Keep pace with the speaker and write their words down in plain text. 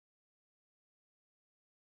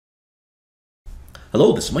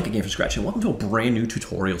Hello, this is Mike at GameFromScratch, and welcome to a brand new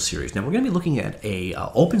tutorial series. Now we're going to be looking at a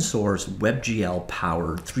open source WebGL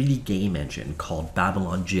powered 3D game engine called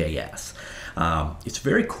BabylonJS. It's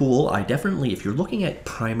very cool. I definitely, if you're looking at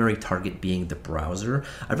primary target being the browser,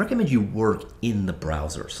 I recommend you work in the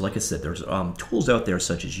browser. So like I said, there's tools out there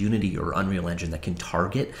such as Unity or Unreal Engine that can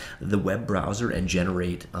target the web browser and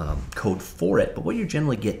generate code for it. But what you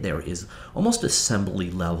generally get there is almost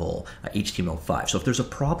assembly level HTML5. So if there's a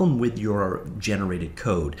problem with your generated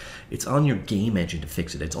code, it's on your game engine to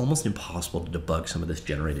fix it. It's almost impossible to debug some of this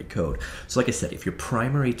generated code. So like I said, if your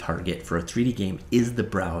primary target for a 3D game is the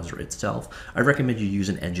browser itself, I recommend you use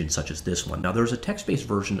an engine such as this one. Now there's a text-based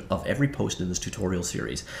version of every post in this tutorial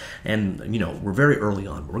series, and you know, we're very early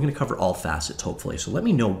on. We're going to cover all facets hopefully, so let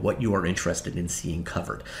me know what you are interested in seeing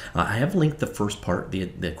covered. I have linked the first part,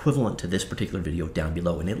 the equivalent to this particular video, down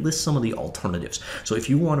below, and it lists some of the alternatives. So if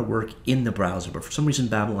you want to work in the browser, but for some reason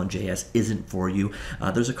BabylonJS isn't for you,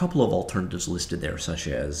 there's a couple of alternatives listed there, such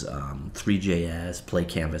as 3JS, Play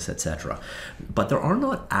Canvas, etc. But there are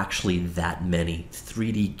not actually that many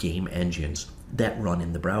 3D game engines that run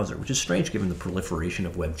in the browser, which is strange given the proliferation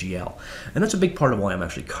of WebGL. And that's a big part of why I'm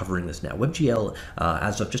actually covering this now. WebGL,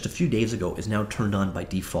 as of just a few days ago, is now turned on by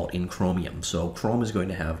default in Chromium. So Chrome is going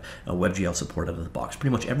to have a WebGL support out of the box.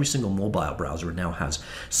 Pretty much every single mobile browser now has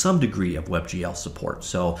some degree of WebGL support.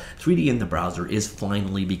 So 3D in the browser is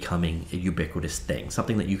finally becoming a ubiquitous thing,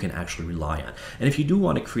 something that you can actually rely on. And if you do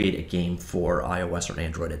want to create a game for iOS or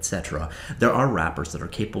Android, etc., there are wrappers that are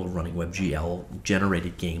capable of running WebGL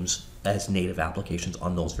generated games as native applications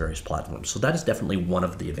on those various platforms. So that is definitely one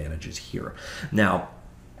of the advantages here. Now,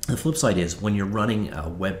 the flip side is when you're running a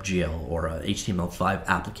WebGL or a HTML5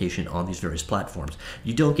 application on these various platforms,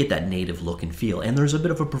 you don't get that native look and feel, and there's a bit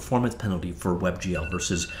of a performance penalty for WebGL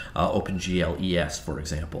versus OpenGL ES, for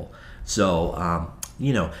example. So,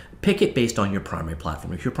 you know, pick it based on your primary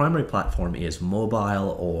platform. If your primary platform is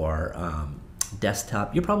mobile or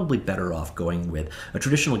desktop, you're probably better off going with a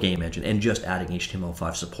traditional game engine and just adding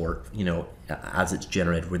HTML5 support, you know, as it's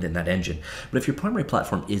generated within that engine. But if your primary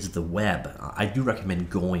platform is the web, I do recommend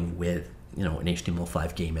going with, you know, an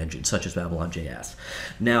HTML5 game engine such as BabylonJS.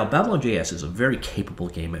 Now, BabylonJS is a very capable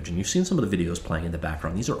game engine. You've seen some of the videos playing in the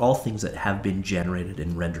background. These are all things that have been generated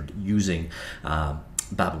and rendered using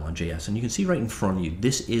BabylonJS, and you can see right in front of you,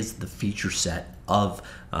 this is the feature set of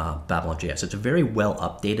BabylonJS. It's a very well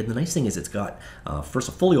updated. The nice thing is it's got, first,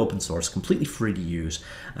 a fully open source, completely free to use,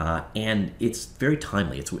 and it's very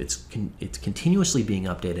timely. It's continuously being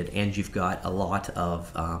updated, and you've got a lot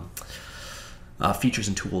of features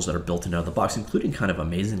and tools that are built in out of the box, including, kind of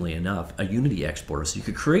amazingly enough, a Unity exporter. So you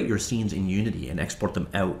could create your scenes in Unity and export them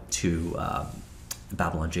out to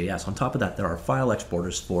BabylonJS. On top of that, there are file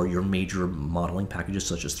exporters for your major modeling packages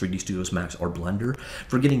such as 3D Studios Max or Blender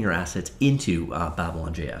for getting your assets into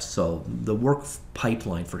BabylonJS. So the work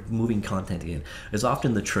pipeline for moving content in is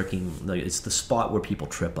often it's the spot where people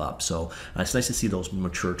trip up. So it's nice to see those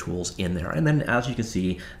mature tools in there. And then, as you can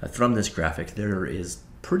see from this graphic, there is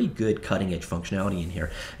pretty good cutting-edge functionality in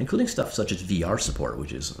here, including stuff such as VR support,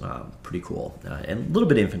 which is pretty cool, and a little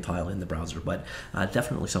bit infantile in the browser, but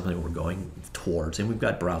definitely something that we're going towards. And we've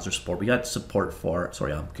got browser support. We got support for,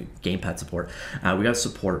 gamepad support. We got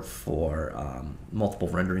support for multiple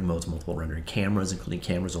rendering modes, multiple rendering cameras, including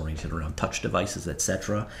cameras oriented around touch devices,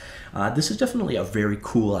 etc. This is definitely a very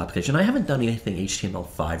cool application. I haven't done anything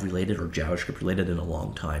HTML5 related or JavaScript related in a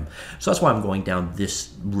long time, so that's why I'm going down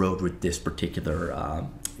this road with this particular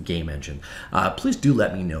game engine. Please do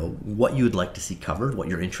let me know what you would like to see covered, what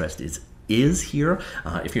your interest is here.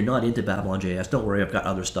 If you're not into BabylonJS, don't worry, I've got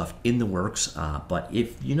other stuff in the works, but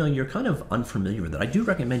if you're kind of unfamiliar with it, I do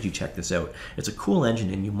recommend you check this out. It's a cool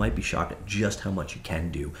engine, and you might be shocked at just how much you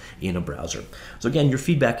can do in a browser. So again, your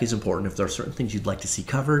feedback is important. If there are certain things you'd like to see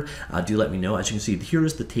covered, do let me know. As you can see, here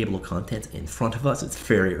is the table of contents in front of us. It's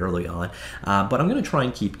very early on, but I'm going to try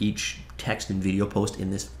and keep each text and video post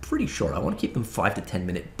in this pretty short. I want to keep them 5 to 10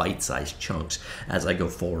 minute bite-sized chunks as I go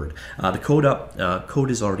forward. The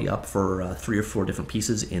code is already up for 3 or 4 different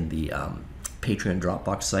pieces in the Patreon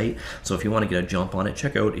Dropbox site. So if you want to get a jump on it,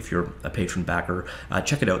 check out, if you're a patron backer,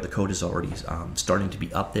 check it out. The code is already starting to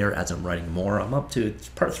be up there as I'm writing more. I'm up to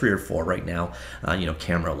part 3 or 4 right now,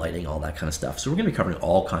 camera, lighting, all that kind of stuff. So we're going to be covering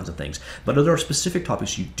all kinds of things. But if there are specific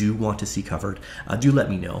topics you do want to see covered, do let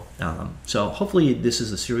me know. So hopefully this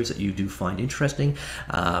is a series that you do find interesting.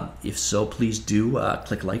 If so, please do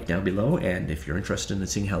click like down below. And if you're interested in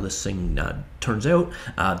seeing how this thing turns out,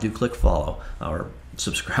 do click follow or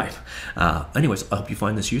subscribe. Anyways, I hope you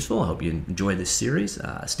find this useful. I hope you enjoy this series.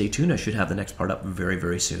 Stay tuned. I should have the next part up very,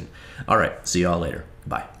 very soon. All right. See y'all later.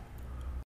 Bye.